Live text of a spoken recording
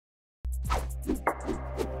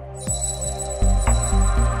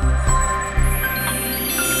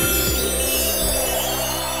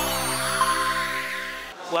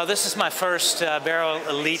Well, this is my first Beryl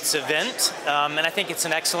Elites event, and I think it's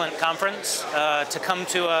an excellent conference to come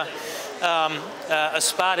to a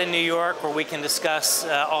spot in New York where we can discuss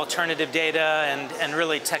alternative data and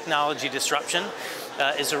really technology disruption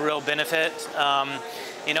is a real benefit.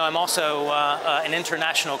 You know, I'm also an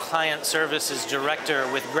international client services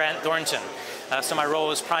director with Grant Thornton. So my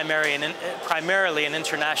role is primarily an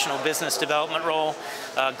international business development role.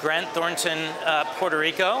 Grant Thornton, Puerto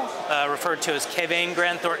Rico, referred to as Kevin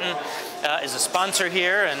Grant Thornton, is a sponsor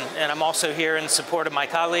here, and I'm also here in support of my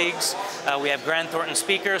colleagues. We have Grant Thornton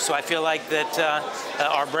speakers, so I feel like that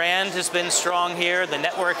our brand has been strong here. The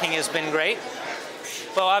networking has been great.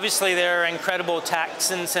 Well, obviously there are incredible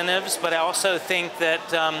tax incentives, but I also think that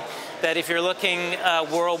that if you're looking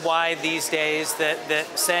worldwide these days, that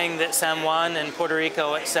saying that San Juan and Puerto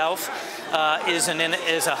Rico itself is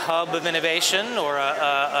a hub of innovation or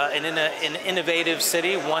an innovative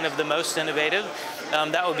city, one of the most innovative,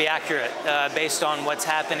 that would be accurate based on what's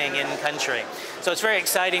happening in country. So it's very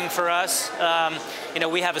exciting for us. You know,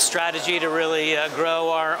 we have a strategy to really grow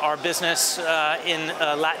our business in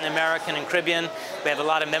Latin American and Caribbean. We have a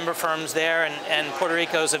lot of member firms there, and Puerto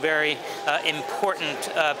Rico is a very important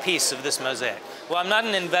piece of this mosaic. Well, I'm not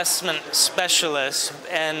an investment specialist,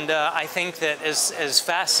 and I think that as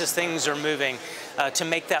fast as things are moving, to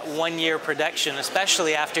make that one-year prediction,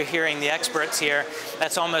 especially after hearing the experts here,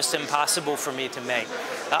 that's almost impossible for me to make.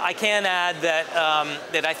 I can add that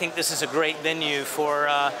that I think this is a great venue for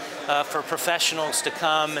professionals to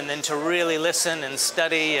come and then to really listen and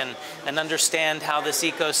study and understand how this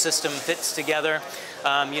ecosystem fits together.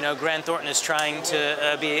 You know, Grant Thornton is trying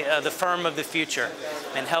to be the firm of the future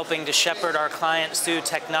and helping to shepherd our clients through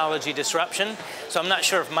technology disruption. So I'm not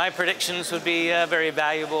sure if my predictions would be very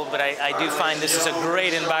valuable, but I do find this is a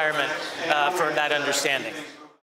great environment for that understanding.